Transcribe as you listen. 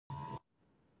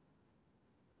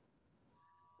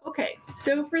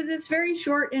So for this very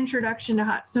short introduction to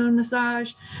hot stone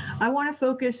massage, I want to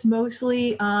focus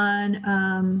mostly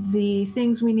on the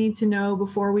things we need to know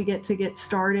before we get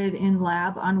started in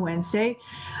lab on Wednesday.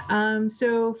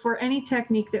 So for any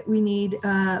technique that we need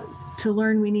to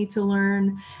learn, we need to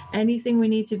learn anything we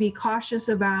need to be cautious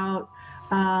about,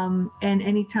 and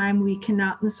anytime we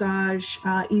cannot massage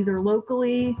either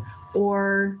locally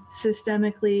or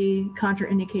systemically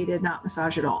contraindicated, not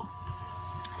massage at all.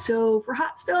 So for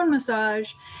hot stone massage,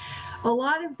 a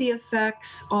lot of the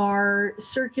effects are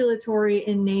circulatory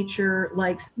in nature,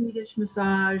 like Swedish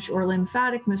massage or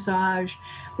lymphatic massage.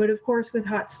 But of course, with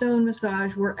hot stone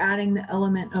massage, we're adding the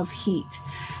element of heat.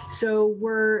 So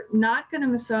we're not going to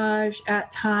massage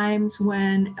at times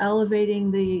when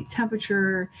elevating the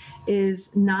temperature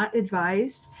is not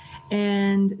advised.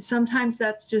 And sometimes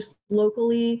that's just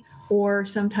locally, or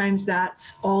sometimes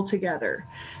that's all together.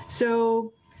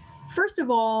 So first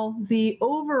of all, the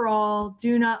overall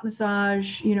do not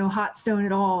massage, hot stone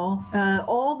at all.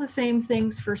 All the same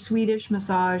things for Swedish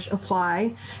massage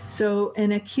apply. So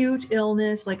an acute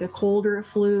illness like a cold or a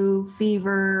flu,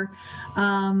 fever,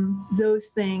 those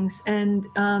things. And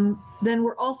then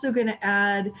we're also going to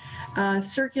add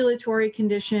circulatory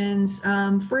conditions.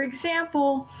 For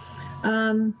example,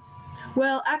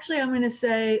 well, actually, I'm going to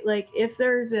say, like, if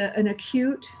there's an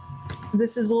acute,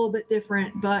 this is a little bit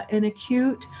different, but an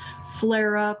acute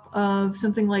flare-up of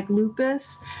something like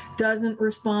lupus doesn't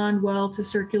respond well to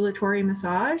circulatory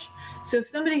massage. So if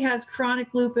somebody has chronic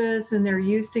lupus and they're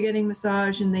used to getting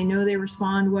massage and they know they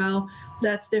respond well,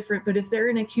 that's different. But if they're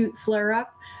in acute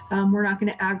flare-up, we're not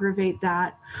going to aggravate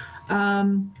that.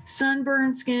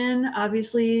 Sunburned skin,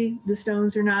 obviously the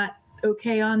stones are not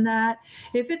okay on that.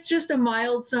 If it's just a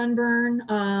mild sunburn,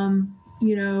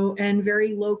 and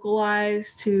very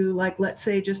localized to, like, let's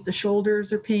say just the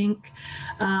shoulders are pink,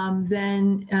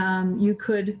 then you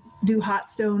could do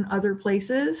hot stone other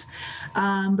places.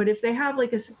 But if they have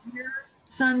like a severe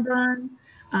sunburn,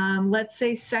 let's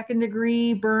say 2nd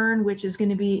degree burn, which is going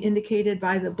to be indicated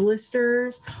by the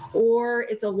blisters, or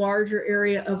it's a larger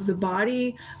area of the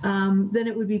body, then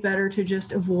it would be better to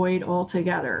just avoid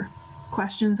altogether.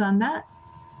 Questions on that?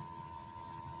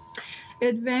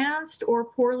 Advanced or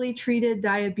poorly treated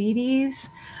diabetes.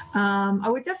 I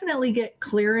would definitely get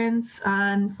clearance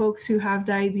on folks who have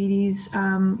diabetes,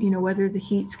 whether the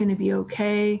heat's going to be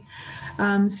okay.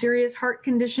 Serious heart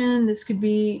condition, this could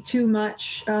be too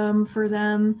much for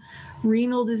them.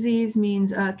 Renal disease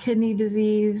means kidney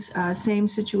disease, same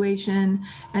situation,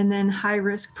 and then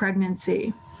high-risk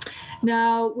pregnancy.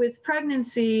 Now, with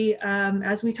pregnancy,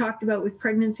 as we talked about with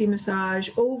pregnancy massage,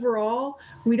 overall,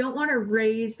 we don't want to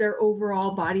raise their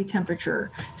overall body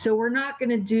temperature. So we're not going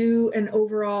to do an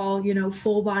overall,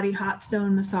 full body hot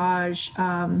stone massage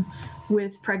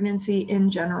with pregnancy in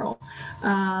general.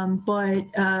 But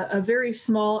a very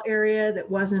small area that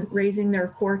wasn't raising their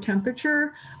core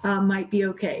temperature might be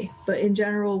okay. But in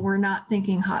general, we're not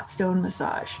thinking hot stone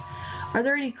massage. Are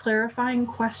there any clarifying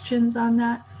questions on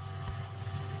that?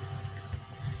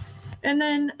 And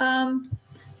then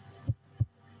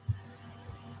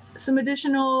some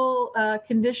additional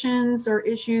conditions or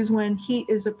issues when heat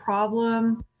is a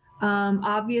problem.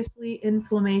 Obviously,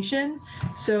 inflammation.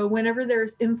 So whenever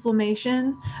there's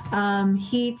inflammation,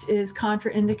 heat is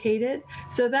contraindicated.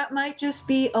 So that might just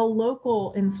be a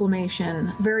local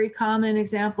inflammation. Very common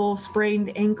example,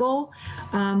 sprained ankle.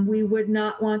 We would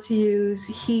not want to use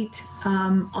heat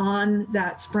on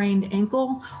that sprained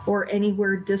ankle or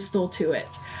anywhere distal to it.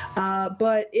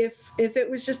 But if it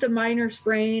was just a minor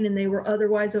sprain and they were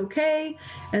otherwise okay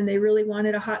and they really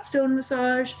wanted a hot stone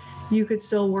massage, you could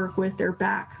still work with their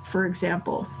back, for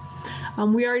example.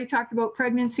 We already talked about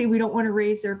pregnancy. We don't want to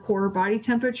raise their core body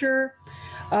temperature.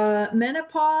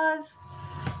 Menopause,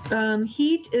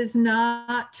 heat is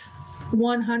not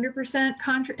 100%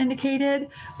 contraindicated,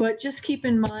 but just keep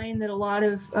in mind that a lot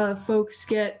of folks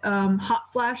get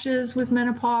hot flashes with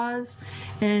menopause,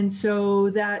 and so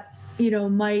that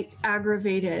might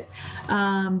aggravate it.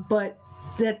 But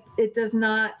that it does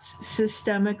not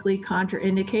systemically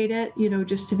contraindicate it,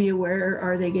 just to be aware,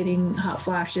 are they getting hot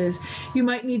flashes? You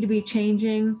might need to be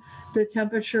changing the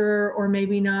temperature, or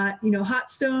maybe not. Hot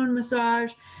stone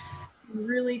massage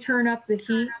really turn up the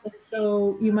heat,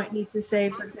 so you might need to say,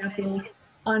 for example,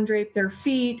 undrape their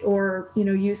feet, or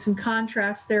use some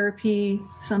contrast therapy,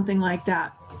 something like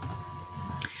that.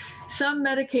 Some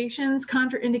medications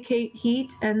contraindicate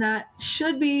heat, and that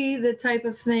should be the type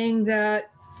of thing that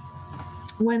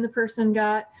when the person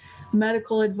got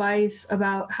medical advice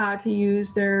about how to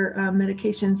use their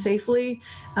medication safely,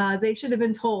 they should have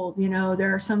been told,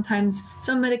 there are sometimes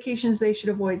some medications they should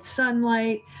avoid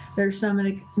sunlight. There's some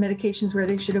medications where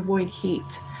they should avoid heat.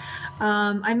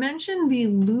 I mentioned the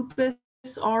lupus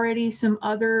already, some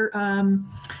other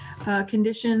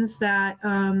conditions that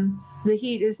the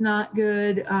heat is not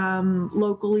good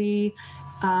locally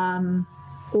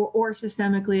or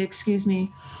systemically, excuse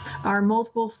me, are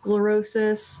multiple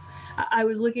sclerosis. I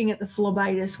was looking at the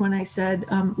phlebitis when I said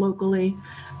locally.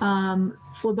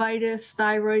 Phlebitis,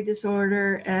 thyroid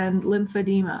disorder, and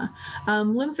lymphedema.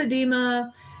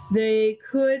 Lymphedema, they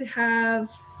could have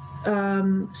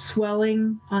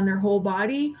swelling on their whole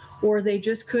body, or they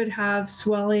just could have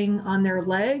swelling on their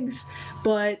legs,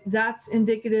 but that's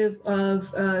indicative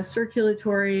of a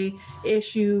circulatory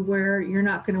issue where you're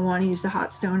not going to want to use the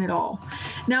hot stone at all.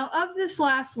 Now, of this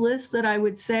last list that I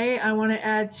would say, I want to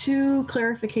add 2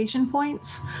 clarification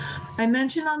points. I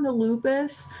mentioned on the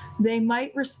lupus, they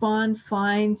might respond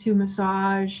fine to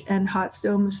massage and hot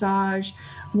stone massage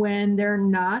when they're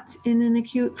not in an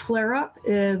acute flare-up.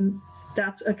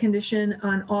 That's a condition,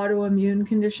 an autoimmune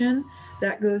condition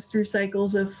that goes through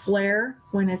cycles of flare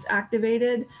when it's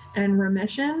activated and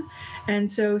remission. And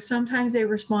so sometimes they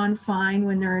respond fine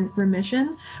when they're in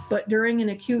remission, but during an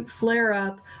acute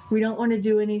flare-up, we don't want to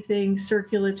do anything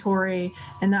circulatory,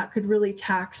 and that could really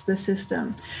tax the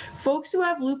system. Folks who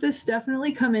have lupus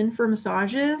definitely come in for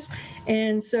massages.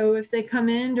 And so if they come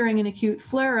in during an acute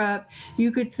flare-up,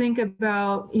 you could think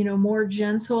about, more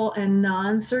gentle and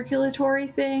non-circulatory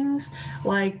things,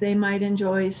 like they might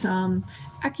enjoy some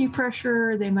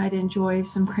acupressure, they might enjoy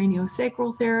some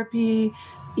craniosacral therapy,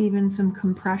 even some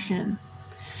compression.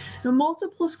 Now,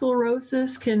 multiple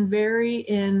sclerosis can vary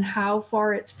in how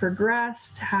far it's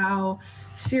progressed, how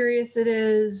serious it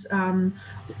is,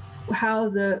 how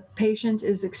the patient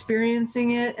is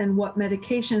experiencing it, and what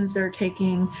medications they're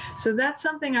taking. So that's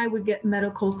something I would get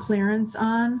medical clearance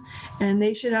on, and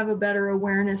they should have a better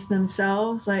awareness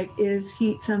themselves, like, is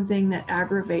heat something that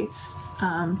aggravates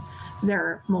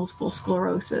their multiple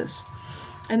sclerosis?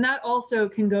 And that also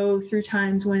can go through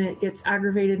times when it gets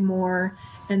aggravated more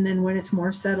and then when it's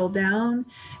more settled down.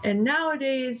 And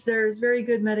nowadays, there's very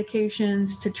good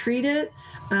medications to treat it,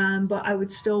 but I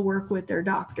would still work with their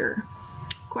doctor.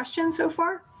 Questions so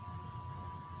far?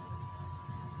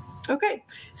 Okay,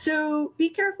 so be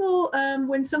careful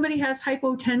when somebody has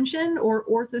hypotension or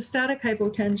orthostatic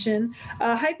hypotension.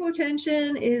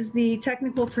 Hypotension is the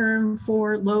technical term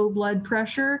for low blood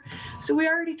pressure. So we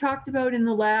already talked about in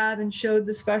the lab and showed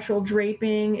the special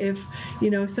draping if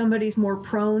somebody's more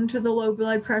prone to the low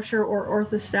blood pressure or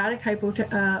orthostatic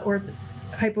hypotension.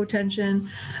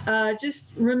 Just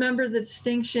remember the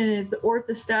distinction is the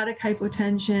orthostatic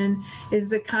hypotension is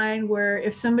the kind where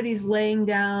if somebody's laying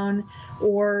down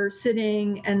or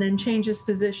sitting and then changes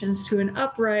positions to an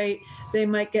upright, they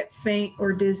might get faint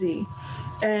or dizzy.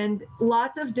 And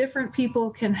lots of different people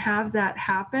can have that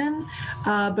happen,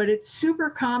 but it's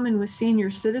super common with senior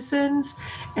citizens.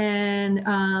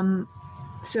 And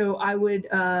so I would,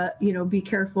 be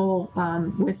careful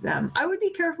with them. I would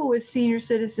be careful with senior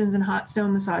citizens and hot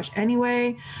stone massage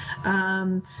anyway.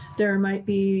 There might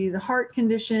be the heart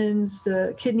conditions,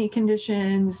 the kidney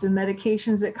conditions, the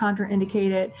medications that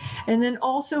contraindicate it. And then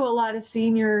also a lot of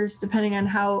seniors, depending on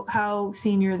how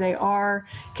senior they are,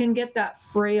 can get that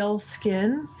frail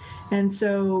skin. And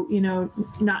so,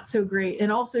 not so great.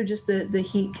 And also just the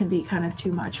heat can be kind of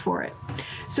too much for it.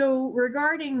 So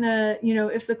regarding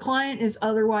if the client is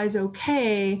otherwise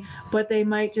okay, but they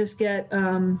might just get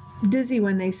dizzy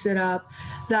when they sit up,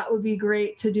 that would be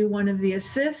great to do one of the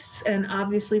assists. And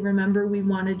obviously, remember, we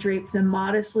want to drape them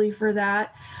modestly for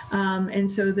that.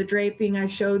 And so the draping I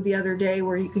showed the other day,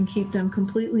 where you can keep them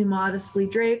completely modestly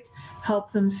draped,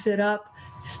 help them sit up,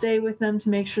 stay with them to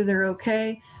make sure they're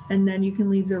okay, and then you can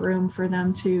leave the room for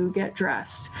them to get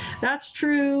dressed. That's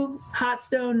true, hot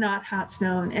stone, not hot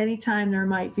stone. Anytime there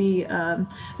might be an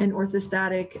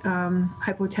orthostatic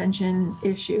hypotension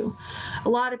issue. A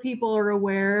lot of people are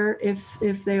aware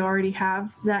if they already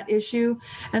have that issue.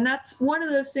 And that's one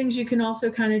of those things you can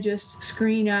also kind of just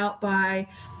screen out by,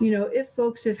 if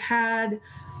folks have had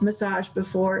massage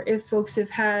before, if folks have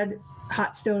had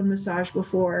hot stone massage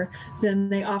before, then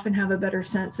they often have a better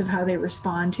sense of how they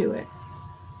respond to it.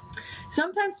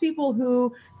 Sometimes people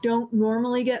who don't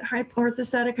normally get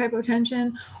orthostatic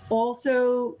hypotension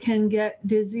also can get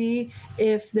dizzy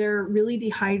if they're really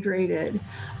dehydrated.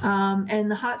 And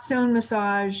the hot stone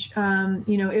massage,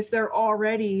 if they're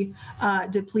already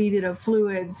depleted of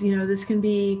fluids, this can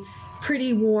be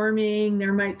pretty warming.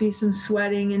 There might be some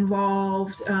sweating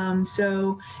involved.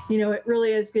 So, it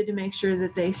really is good to make sure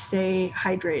that they stay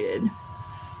hydrated.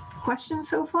 Questions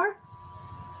so far?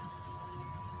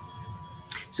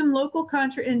 Some local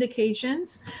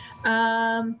contraindications.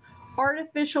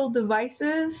 Artificial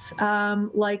devices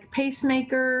like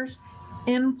pacemakers,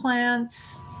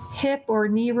 implants, hip or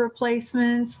knee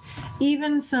replacements,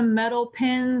 even some metal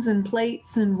pins and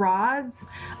plates and rods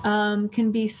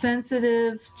can be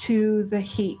sensitive to the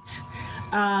heat.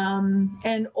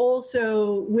 And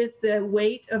also with the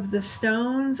weight of the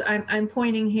stones, I'm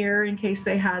pointing here in case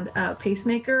they had a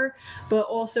pacemaker, but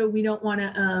also we don't want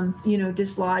to,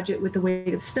 dislodge it with the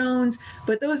weight of stones.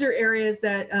 But those are areas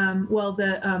that,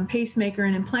 the pacemaker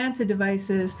and implanted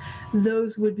devices,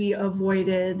 those would be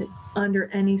avoided under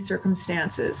any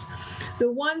circumstances.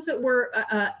 The ones that we're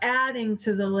adding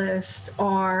to the list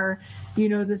are,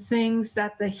 the things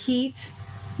that the heat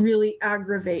really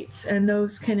aggravates, and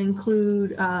those can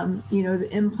include, the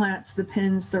implants, the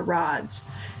pins, the rods.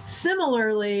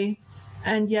 Similarly,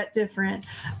 and yet different,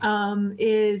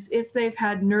 is if they've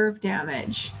had nerve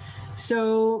damage.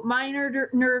 So minor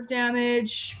nerve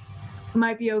damage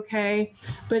might be okay,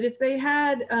 but if they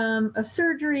had a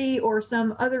surgery or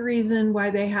some other reason why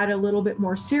they had a little bit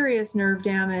more serious nerve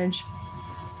damage,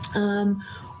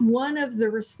 one of the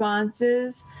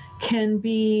responses can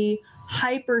be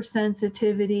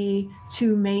hypersensitivity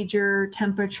to major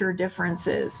temperature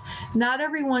differences. Not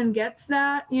everyone gets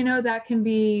that, that can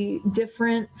be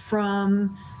different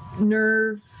from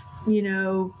nerve,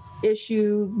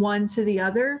 issue one to the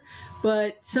other.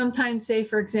 But sometimes, say,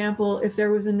 for example, if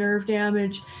there was a nerve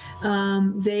damage,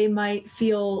 they might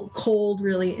feel cold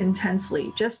really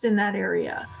intensely just in that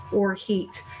area, or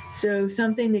heat. So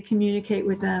something to communicate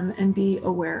with them and be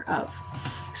aware of.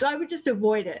 So I would just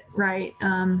avoid it, right?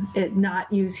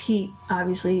 Not use heat,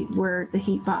 obviously, where the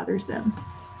heat bothers them.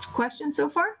 Questions so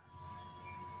far?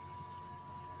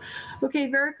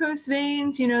 Okay, varicose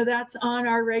veins, that's on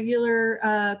our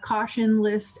regular caution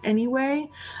list anyway.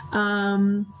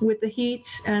 With the heat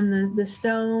and the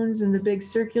stones and the big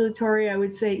circulatory, I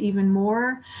would say even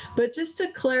more. But just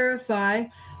to clarify,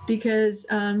 because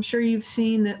I'm sure you've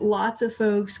seen that lots of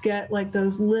folks get like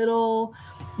those little,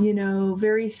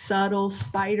 very subtle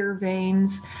spider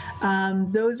veins.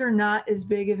 Those are not as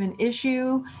big of an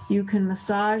issue. You can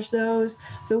massage those.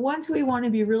 The ones we want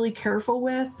to be really careful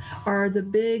with are the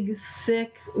big,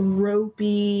 thick,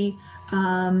 ropey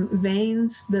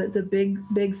veins. The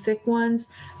big, thick ones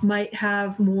might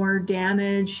have more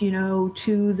damage,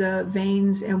 to the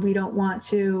veins, and we don't want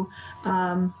to,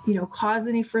 cause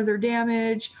any further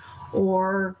damage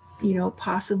or,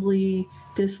 possibly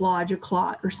dislodge a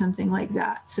clot or something like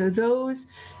that. So those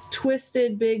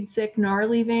twisted, big, thick,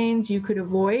 gnarly veins you could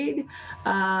avoid,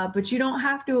 but you don't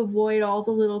have to avoid all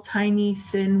the little tiny,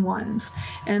 thin ones.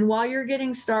 And while you're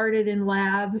getting started in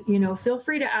lab, feel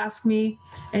free to ask me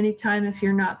anytime if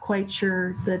you're not quite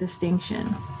sure the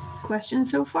distinction. Questions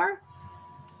so far?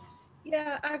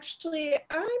 Yeah, actually,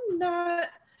 I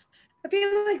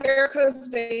feel like varicose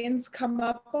veins come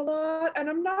up a lot, and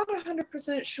I'm not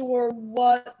 100% sure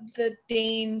what the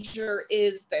danger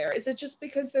is there. Is it just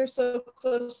because they're so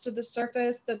close to the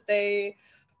surface that they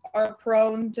are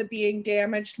prone to being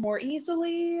damaged more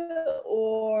easily,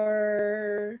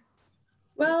 or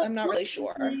I'm not really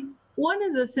sure. One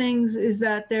of the things is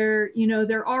that they're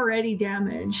already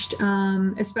damaged,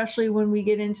 especially when we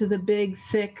get into the big,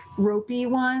 thick, ropey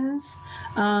ones.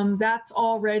 That's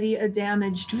already a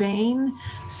damaged vein.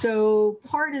 So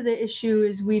part of the issue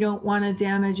is we don't want to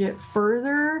damage it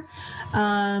further.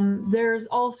 There's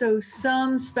also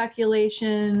some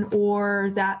speculation,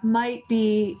 or that might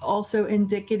be also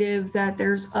indicative that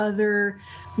there's other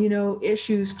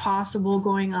issues possible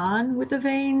going on with the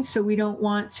veins. So we don't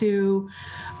want to,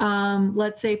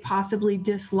 let's say, possibly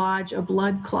dislodge a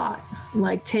blood clot,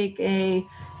 like take a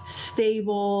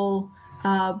stable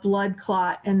blood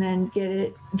clot and then get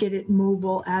it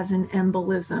mobile as an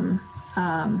embolism.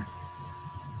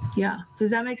 Yeah,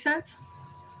 does that make sense?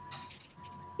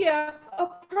 Yeah,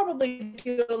 I'll probably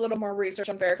do a little more research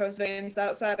on varicose veins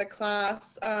outside of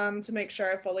class to make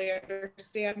sure I fully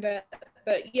understand it.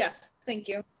 But yes, thank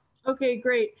you. Okay,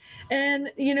 great.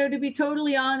 And, to be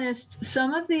totally honest,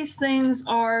 some of these things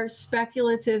are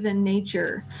speculative in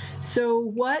nature. So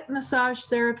what massage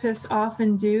therapists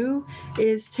often do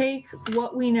is take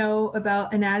what we know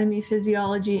about anatomy,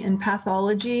 physiology, and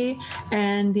pathology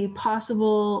and the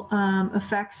possible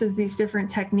effects of these different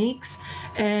techniques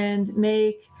and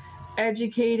make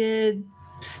educated,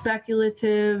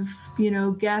 speculative,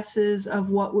 guesses of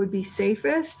what would be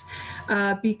safest,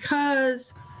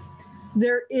 because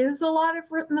There is a lot of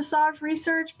massage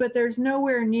research, but there's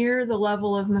nowhere near the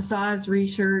level of massage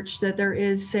research that there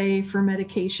is, say, for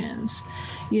medications.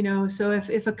 So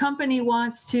if a company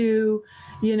wants to,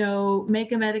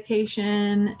 make a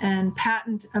medication and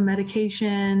patent a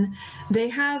medication, they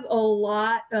have a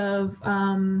lot of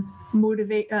not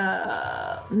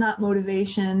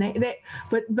motivation.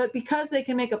 But because they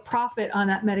can make a profit on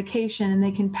that medication and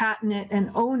they can patent it and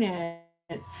own it,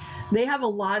 they have a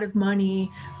lot of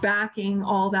money backing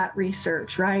all that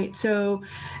research, right? So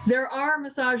there are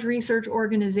massage research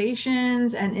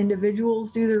organizations and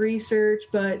individuals do the research,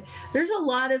 but there's a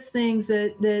lot of things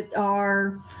that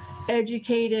are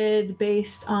educated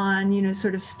based on,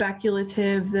 sort of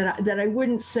speculative that I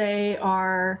wouldn't say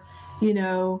are,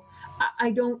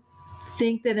 I don't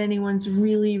think that anyone's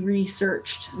really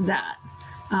researched that,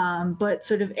 but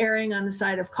sort of erring on the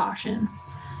side of caution,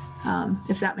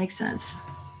 if that makes sense.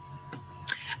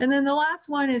 And then the last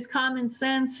one is common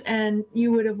sense, and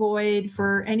you would avoid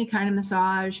for any kind of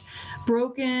massage,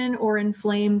 broken or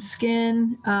inflamed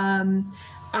skin.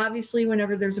 Obviously,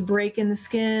 whenever there's a break in the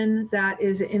skin, that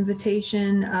is an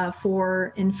invitation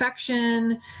for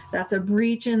infection. That's a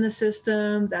breach in the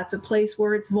system. That's a place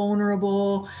where it's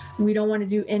vulnerable. We don't want to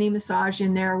do any massage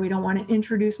in there. We don't want to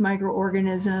introduce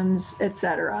microorganisms,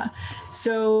 etc.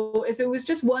 So if it was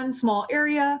just one small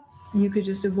area, you could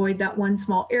just avoid that one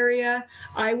small area.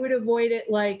 I would avoid it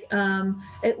like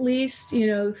at least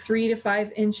 3 to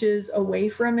 5 inches away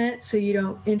from it, so you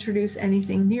don't introduce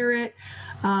anything near it.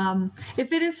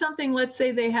 If it is something, let's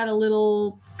say they had a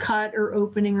little cut or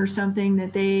opening or something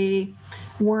that they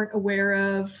weren't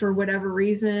aware of for whatever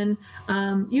reason,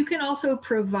 you can also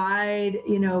provide,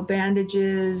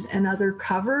 bandages and other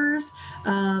covers,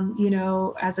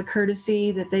 as a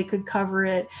courtesy that they could cover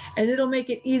it, and it'll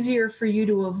make it easier for you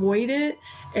to avoid it,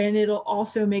 and it'll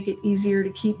also make it easier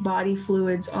to keep body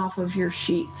fluids off of your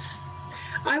sheets.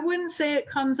 I wouldn't say it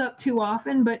comes up too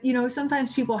often, but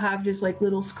sometimes people have just like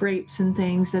little scrapes and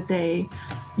things that they,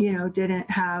 didn't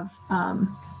have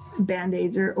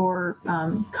Band-Aids or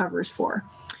covers for.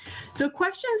 So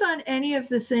questions on any of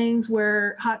the things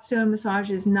where hot stone massage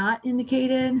is not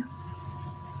indicated?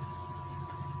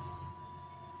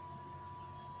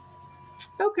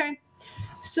 Okay,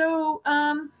 so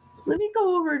let me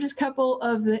go over just a couple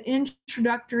of the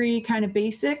introductory kind of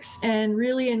basics and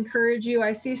really encourage you.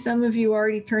 I see some of you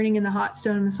already turning in the hot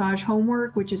stone massage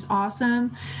homework, which is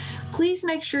awesome. Please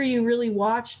make sure you really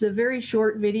watch the very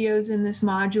short videos in this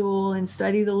module and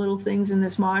study the little things in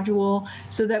this module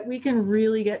so that we can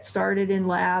really get started in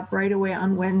lab right away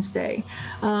on Wednesday.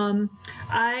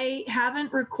 I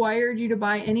haven't required you to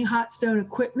buy any hot stone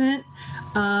equipment.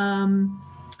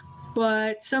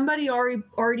 But somebody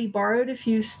already borrowed a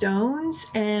few stones,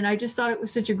 and I just thought it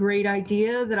was such a great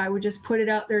idea that I would just put it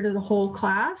out there to the whole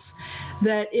class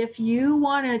that if you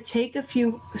want to take a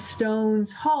few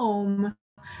stones home,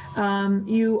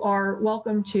 you are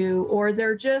welcome to, or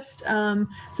they're just the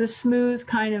smooth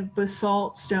kind of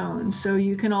basalt stones, so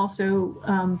you can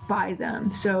also buy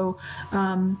them. So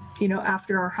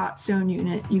after our hot stone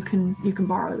unit, you can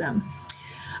borrow them.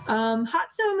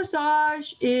 Hot stone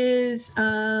massage is,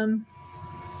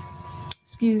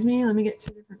 excuse me, let me get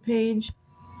to a different page.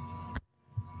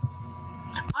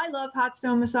 I love hot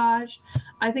stone massage.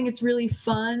 I think it's really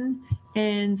fun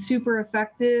and super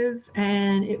effective,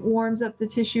 and it warms up the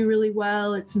tissue really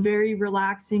well. It's very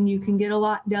relaxing. You can get a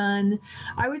lot done.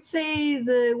 I would say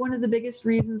one of the biggest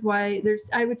reasons why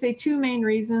I would say 2 main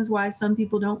reasons why some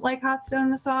people don't like hot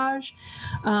stone massage.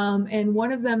 And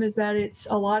one of them is that it's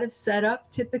a lot of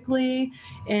setup typically,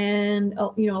 and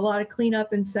a lot of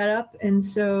cleanup and setup. And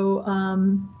so,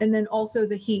 and then also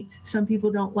the heat. Some people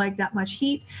don't like that much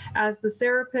heat as the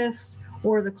therapist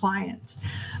or the client.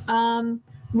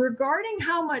 Regarding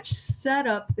how much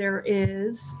setup there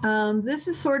is, this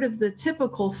is sort of the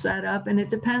typical setup, and it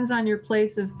depends on your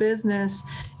place of business.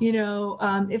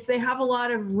 If they have a lot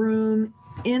of room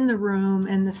in the room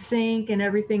and the sink and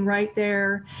everything right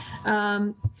there,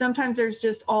 sometimes there's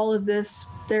just all of this.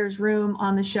 There's room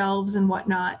on the shelves and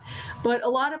whatnot. But a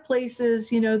lot of places,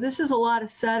 this is a lot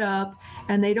of setup,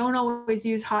 and they don't always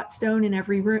use hot stone in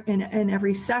every room, in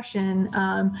every session.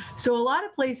 So a lot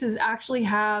of places actually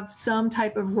have some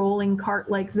type of rolling cart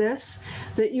like this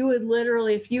that you would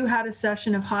literally, if you had a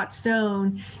session of hot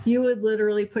stone, you would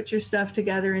literally put your stuff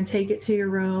together and take it to your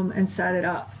room and set it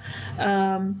up.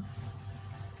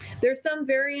 There's some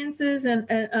variances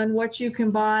on what you can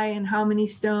buy and how many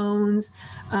stones,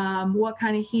 what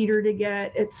kind of heater to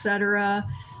get, etc.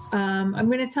 I'm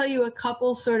going to tell you a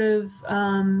couple sort of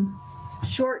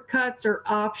shortcuts or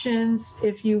options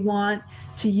if you want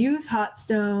to use hot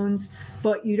stones,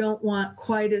 but you don't want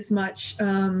quite as much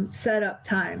setup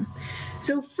time.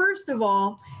 So first of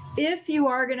all, if you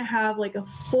are going to have like a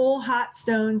full hot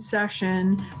stone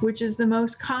session, which is the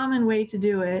most common way to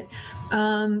do it,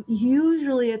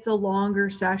 usually it's a longer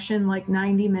session, like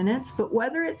 90 minutes, but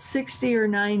whether it's 60 or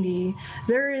 90,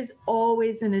 there is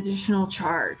always an additional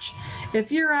charge.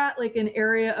 If you're at like an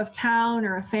area of town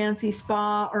or a fancy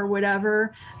spa or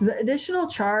whatever, the additional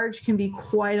charge can be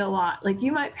quite a lot. Like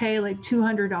you might pay like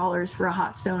 $200 for a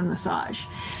hot stone massage.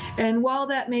 And while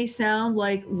that may sound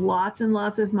like lots and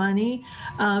lots of money,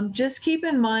 just keep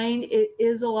in mind it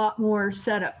is a lot more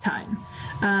setup time.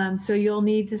 So you'll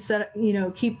need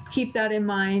to keep that in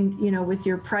mind, with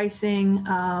your pricing,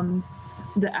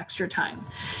 the extra time.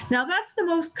 Now that's the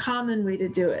most common way to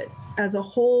do it. As a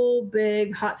whole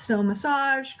big hot stone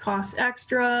massage costs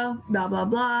extra, blah, blah,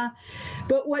 blah.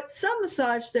 But what some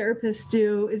massage therapists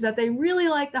do is that they really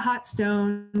like the hot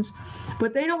stones,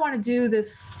 but they don't want to do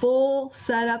this full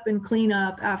setup and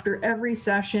cleanup after every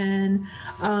session.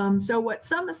 So what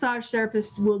some massage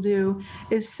therapists will do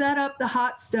is set up the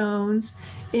hot stones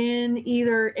in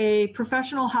either a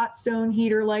professional hot stone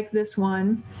heater like this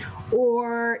one,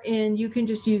 you can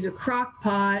just use a crock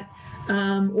pot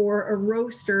or a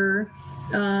roaster.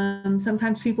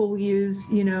 Sometimes people will use,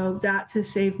 that to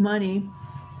save money.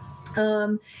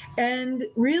 And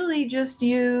really just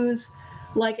use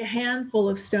like a handful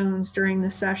of stones during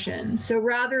the session. So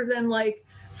rather than like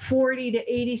 40 to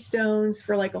 80 stones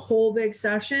for like a whole big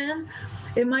session,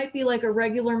 it might be like a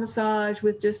regular massage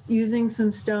with just using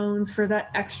some stones for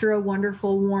that extra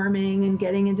wonderful warming and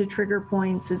getting into trigger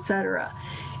points, etc.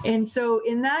 And so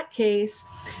in that case,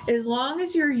 as long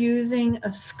as you're using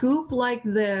a scoop like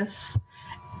this,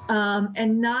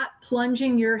 and not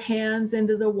plunging your hands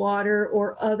into the water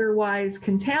or otherwise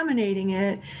contaminating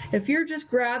it, if you're just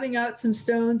grabbing out some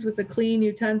stones with a clean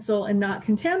utensil and not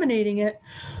contaminating it,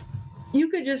 you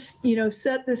could just,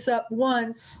 set this up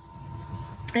once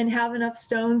and have enough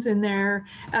stones in there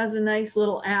as a nice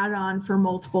little add-on for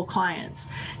multiple clients.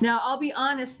 Now, I'll be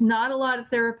honest, not a lot of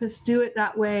therapists do it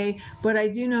that way, but I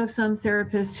do know some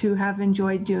therapists who have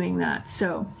enjoyed doing that.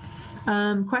 So,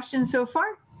 questions so far?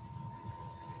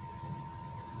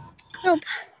 Nope.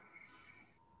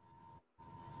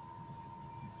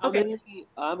 Okay.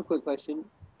 I have a quick question.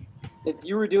 If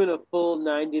you were doing a full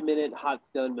 90-minute hot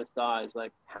stone massage,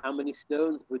 like how many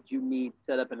stones would you need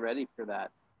set up and ready for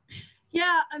that?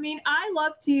 Yeah, I mean, I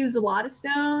love to use a lot of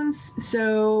stones,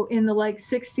 so in the like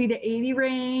 60 to 80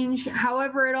 range.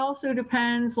 However, it also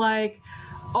depends, like,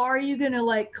 are you going to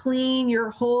like clean your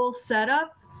whole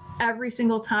setup every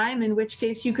single time, in which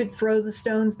case you could throw the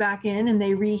stones back in and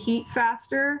they reheat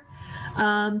faster.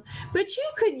 But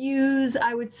you could use,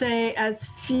 I would say, as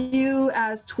few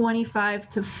as 25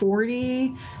 to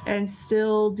 40 and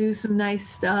still do some nice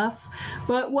stuff.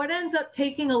 But what ends up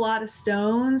taking a lot of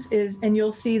stones is, and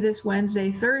you'll see this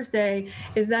Wednesday, Thursday,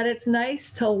 is that it's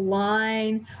nice to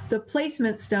line the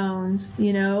placement stones,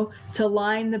 to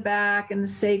line the back and the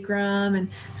sacrum. And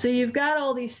so you've got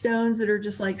all these stones that are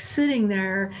just like sitting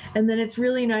there. And then it's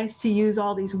really nice to use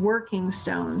all these working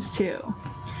stones too.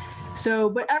 So,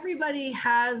 but everybody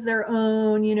has their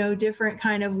own, different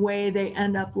kind of way they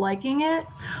end up liking it.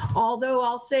 Although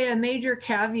I'll say a major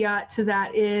caveat to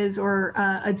that is, or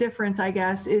a difference, I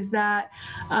guess, is that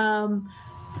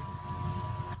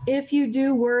if you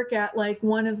do work at like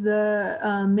one of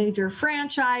the major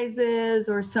franchises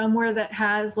or somewhere that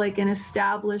has like an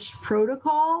established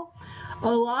protocol, a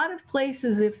lot of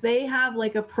places, if they have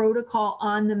like a protocol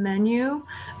on the menu,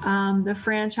 the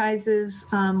franchises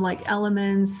like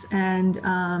Elements and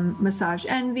Massage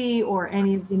Envy or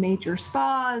any of the major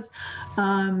spas,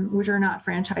 which are not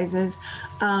franchises,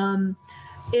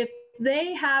 if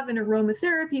they have an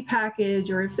aromatherapy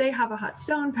package or if they have a hot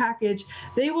stone package,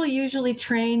 they will usually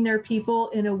train their people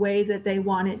in a way that they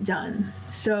want it done.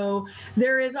 So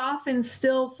there is often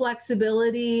still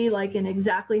flexibility, like in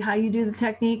exactly how you do the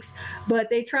techniques, but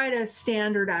they try to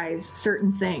standardize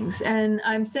certain things. And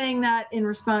I'm saying that in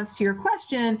response to your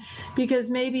question,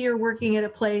 because maybe you're working at a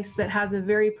place that has a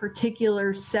very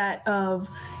particular set of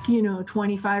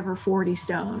 25 or 40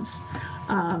 stones.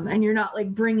 And you're not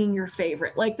like bringing your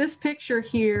favorite. Like this picture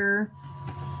here,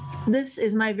 this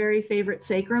is my very favorite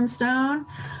sacrum stone.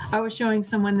 I was showing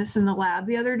someone this in the lab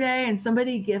the other day and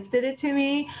somebody gifted it to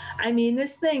me. I mean,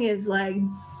 this thing is like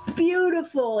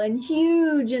beautiful and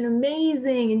huge and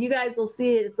amazing. And you guys will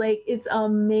see it. It's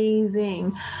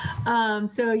amazing.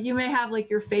 So you may have like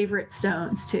your favorite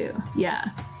stones too.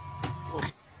 Yeah.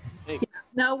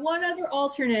 Now, one other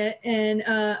alternate, and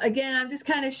again, I'm just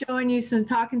kind of showing you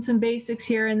talking some basics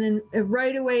here, and then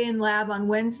right away in lab on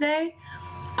Wednesday,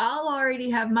 I'll already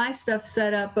have my stuff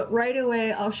set up, but right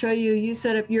away I'll show you, you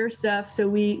set up your stuff so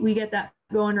we get that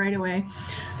going right away.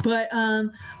 But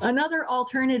another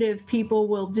alternative people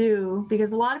will do,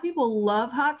 because a lot of people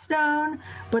love hot stone,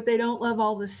 but they don't love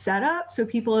all the setup. So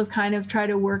people have kind of tried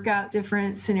to work out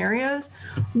different scenarios.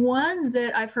 One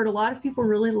that I've heard a lot of people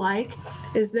really like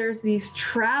is there's these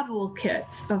travel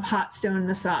kits of hot stone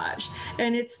massage.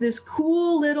 And it's this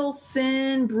cool little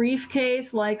thin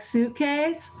briefcase like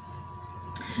suitcase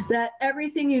that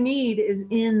everything you need is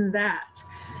in that.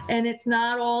 And it's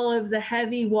not all of the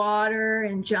heavy water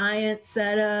and giant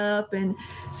setup. And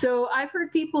so I've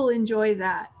heard people enjoy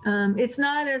that. It's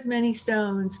not as many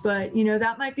stones, but you know,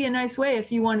 that might be a nice way if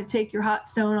you want to take your hot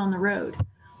stone on the road.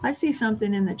 I see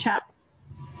something in the chat.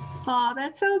 Oh,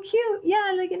 that's so cute.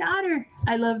 Yeah, like an otter.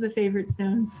 I love the favorite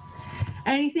stones.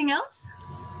 Anything else?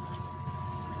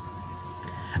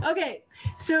 Okay,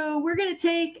 so we're going to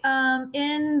take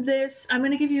in this, I'm going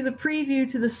to give you the preview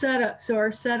to the setup. So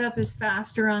our setup is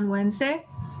faster on Wednesday.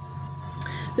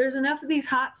 There's enough of these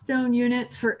hot stone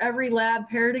units for every lab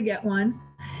pair to get one.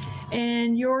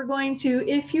 And you're going to,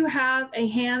 if you have a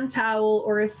hand towel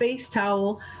or a face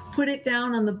towel, put it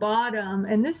down on the bottom.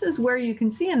 And this is where you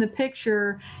can see in the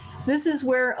picture, this is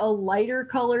where a lighter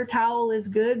color towel is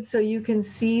good, so you can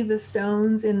see the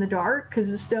stones in the dark,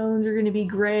 because the stones are going to be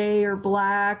gray or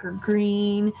black or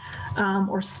green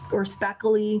or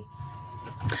speckly.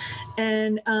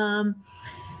 And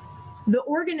the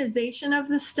organization of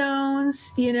the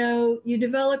stones, you know, you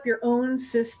develop your own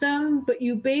system, but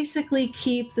you basically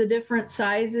keep the different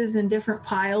sizes in different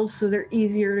piles so they're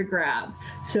easier to grab.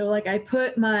 So like I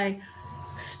put my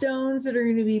stones that are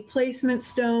going to be placement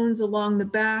stones along the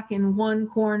back in one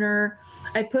corner.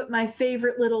 I put my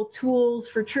favorite little tools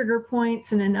for trigger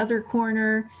points in another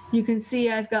corner. You can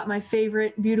see I've got my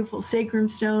favorite beautiful sacrum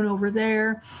stone over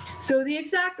there. So the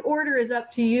exact order is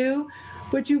up to you,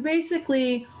 but you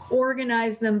basically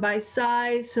organize them by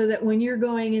size so that when you're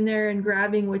going in there and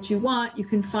grabbing what you want, you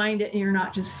can find it and you're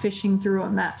not just fishing through a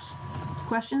mess.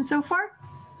 Questions so far?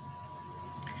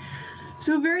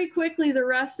 So very quickly, the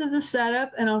rest of the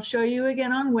setup, and I'll show you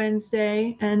again on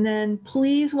Wednesday, and then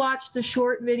please watch the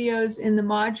short videos in the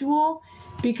module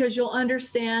because you'll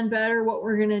understand better what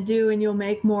we're gonna do and you'll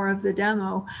make more of the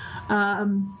demo.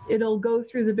 It'll go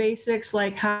through the basics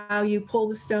like how you pull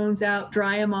the stones out,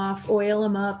 dry them off, oil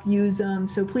them up, use them,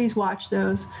 so please watch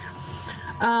those.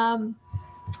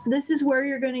 This is where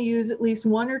you're gonna use at least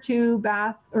 1 or 2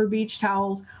 bath or beach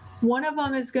towels. One of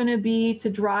them is gonna be to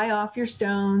dry off your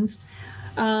stones.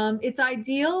 It's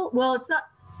ideal. Well, it's not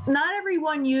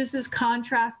everyone uses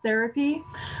contrast therapy,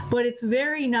 but it's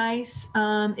very nice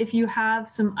if you have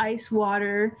some ice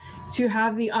water to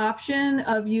have the option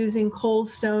of using cold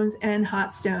stones and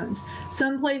hot stones.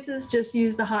 Some places just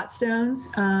use the hot stones.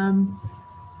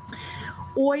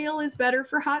 Oil is better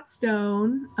for hot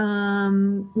stone.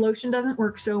 Lotion doesn't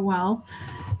work so well.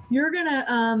 You're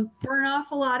gonna burn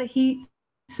off a lot of heat.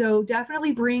 So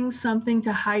definitely bring something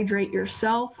to hydrate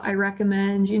yourself. I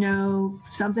recommend, you know,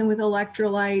 something with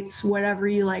electrolytes, whatever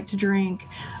you like to drink,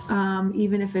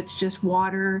 even if it's just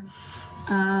water.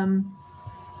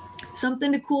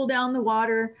 Something to cool down the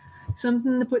water,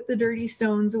 something to put the dirty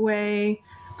stones away,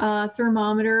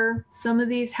 thermometer. Some of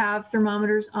these have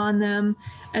thermometers on them.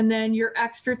 And then your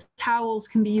extra towels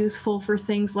can be useful for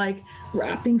things like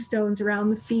wrapping stones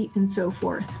around the feet and so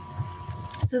forth.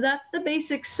 So that's the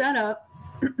basic setup.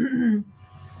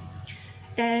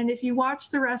 And if you watch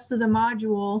the rest of the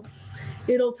module,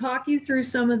 it'll talk you through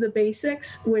some of the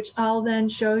basics, which I'll then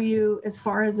show you as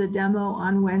far as a demo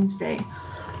on Wednesday.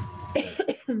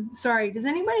 Sorry, does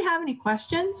anybody have any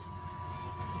questions?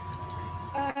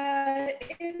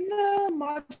 In the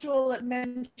module, it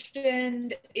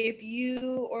mentioned if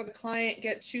you or the client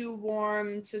get too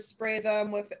warm to spray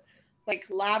them with like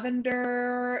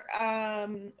lavender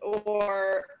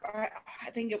or I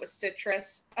think it was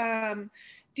citrus.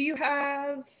 Do you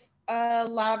have a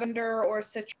lavender or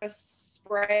citrus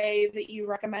spray that you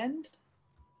recommend?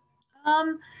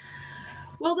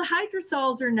 Well, the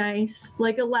hydrosols are nice,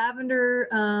 like a lavender,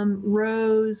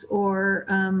 rose, or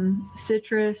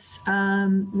citrus.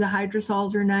 The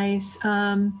hydrosols are nice.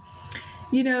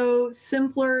 You know,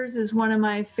 Simplers is one of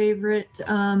my favorite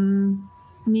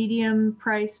medium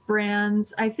price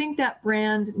brands. I think that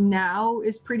brand now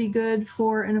is pretty good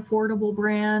for an affordable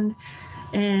brand.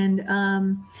 And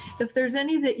if there's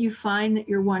any that you find that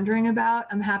you're wondering about,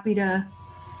 I'm happy to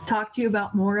talk to you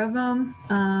about more of them.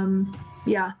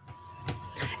 Yeah.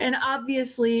 And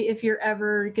obviously, if you're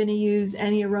ever going to use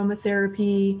any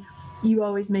aromatherapy, you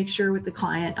always make sure with the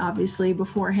client, obviously,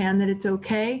 beforehand that it's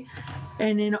okay.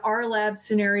 And in our lab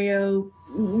scenario,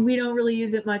 we don't really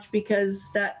use it much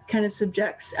because that kind of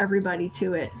subjects everybody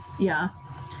to it. Yeah.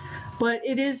 But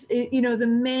it is, the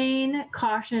main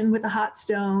caution with the hot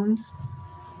stones,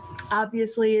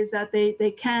 obviously, is that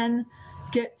they can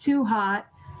get too hot,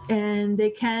 and they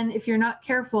can, if you're not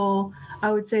careful,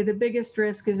 I would say the biggest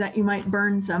risk is that you might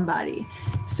burn somebody.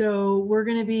 So we're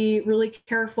going to be really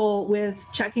careful with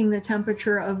checking the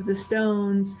temperature of the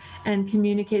stones and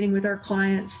communicating with our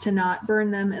clients to not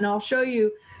burn them. And I'll show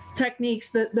you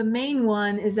techniques. The main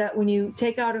one is that when you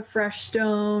take out a fresh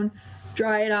stone,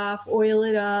 dry it off, oil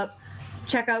it up,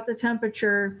 check out the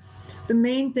temperature. The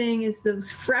main thing is those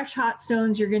fresh hot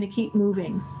stones, you're going to keep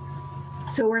moving.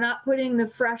 So we're not putting the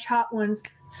fresh hot ones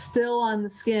still on the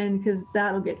skin because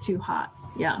that'll get too hot.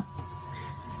 Yeah.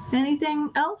 Anything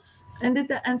else? And did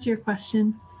that answer your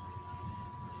question?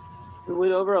 We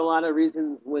went over a lot of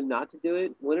reasons when not to do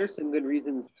it. What are some good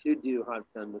reasons to do hot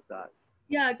stone massage?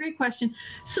 Yeah, great question.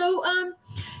 So,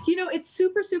 it's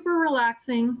super, super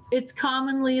relaxing. It's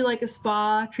commonly like a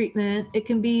spa treatment. It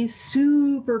can be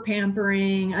super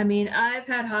pampering. I mean, I've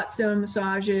had hot stone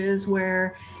massages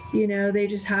where they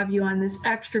just have you on this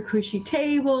extra cushy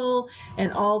table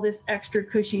and all this extra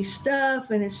cushy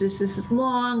stuff. And it's just this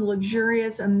long,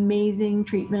 luxurious, amazing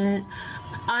treatment.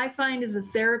 I find as a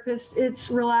therapist,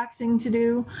 it's relaxing to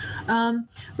do.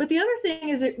 But the other thing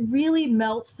is it really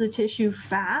melts the tissue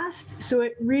fast. So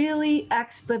it really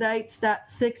expedites that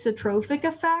thixotrophic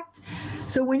effect.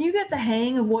 So when you get the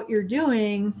hang of what you're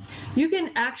doing, you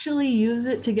can actually use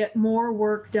it to get more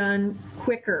work done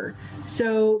quicker.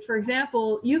 So for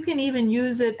example, you can even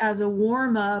use it as a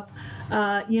warm up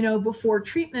before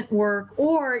treatment work,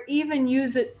 or even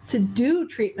use it to do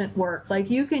treatment work. Like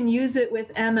you can use it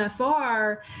with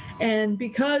MFR, and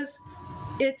because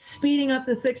it's speeding up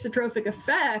the thixotrophic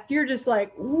effect, you're just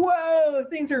like, whoa,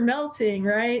 things are melting,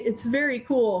 right? It's very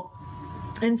cool.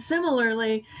 And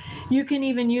similarly, you can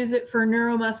even use it for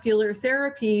neuromuscular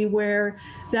therapy, where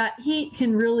that heat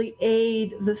can really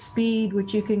aid the speed,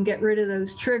 which you can get rid of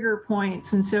those trigger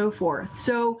points and so forth.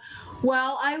 So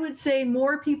while I would say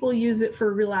more people use it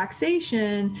for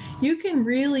relaxation, you can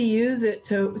really use it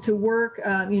to work,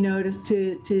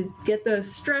 to get the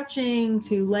stretching,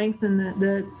 to lengthen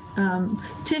the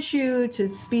tissue, to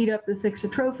speed up the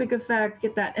thixotrophic effect,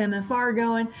 get that MFR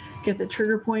going, get the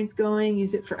trigger points going,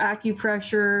 use it for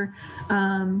acupressure.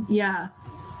 Yeah.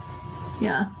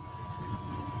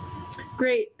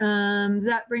 Great. Does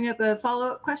that bring up a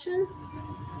follow-up question?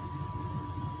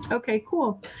 Okay,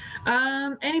 cool.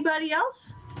 Anybody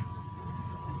else?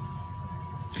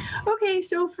 Okay,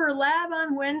 so for lab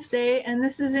on Wednesday, and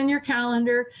this is in your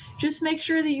calendar, just make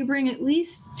sure that you bring at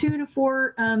least 2 to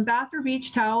 4 bath or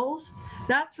beach towels.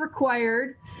 That's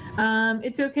required.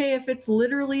 It's okay if it's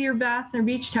literally your bath or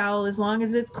beach towel, as long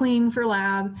as it's clean for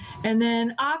lab. And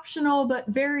then optional but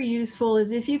very useful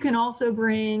is if you can also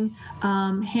bring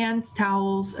hand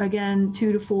towels, again,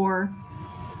 2 to 4.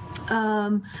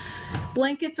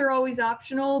 Blankets are always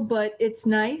optional, but it's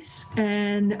nice.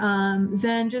 And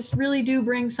then just really do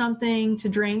bring something to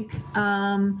drink.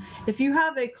 If you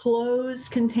have a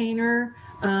closed container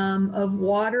of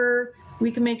water,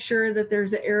 we can make sure that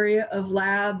there's an area of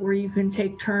lab where you can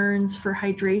take turns for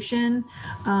hydration.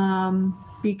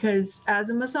 Because as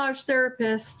a massage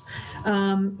therapist,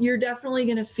 you're definitely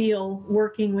going to feel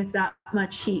working with that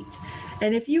much heat.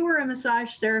 And if you were a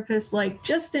massage therapist, like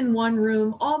just in one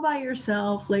room, all by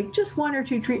yourself, like just 1 or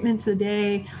 2 treatments a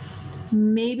day,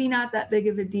 maybe not that big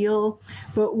of a deal.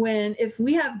 But if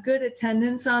we have good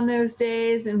attendance on those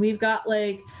days, and we've got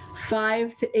like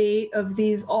 5 to 8 of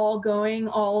these all going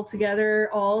all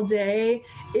together all day,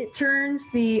 it turns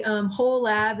the whole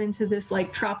lab into this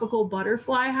like tropical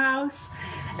butterfly house.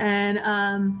 And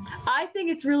I think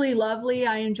it's really lovely.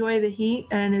 I enjoy the heat,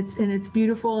 and it's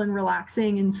beautiful and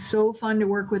relaxing and so fun to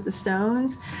work with the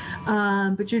stones.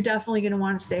 But you're definitely going to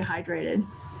want to stay hydrated.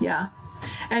 Yeah.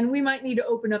 And we might need to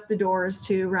open up the doors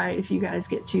too, right? If you guys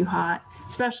get too hot,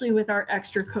 especially with our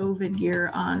extra COVID gear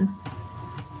on.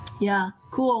 Yeah,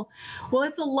 cool. Well,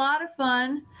 it's a lot of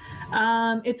fun.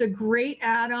 It's a great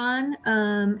add-on.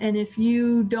 And if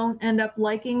you don't end up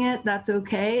liking it, that's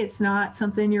okay. It's not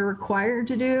something you're required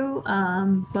to do,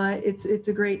 but it's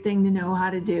a great thing to know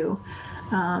how to do.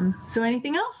 So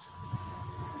anything else?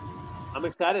 I'm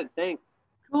excited. Thanks.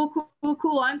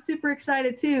 Cool. I'm super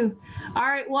excited too. All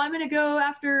right. Well, I'm going to go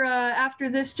after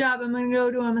this job. I'm going to go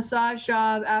to a massage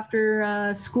job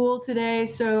after school today.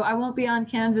 So I won't be on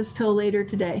Canvas till later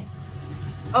today.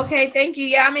 Okay. Thank you.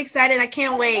 Yeah, I'm excited. I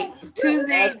can't wait.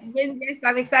 Tuesday, Wednesday.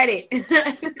 I'm excited.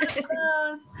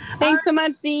 Thanks so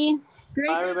much, Z. Great.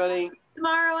 Bye, everybody.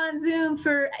 Tomorrow on Zoom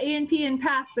for A&P and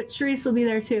PATH, but Sharice will be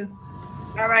there too.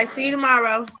 All right. See you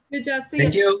tomorrow. Good job. See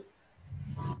Thank you. you.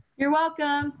 You're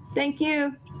welcome. Thank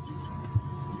you.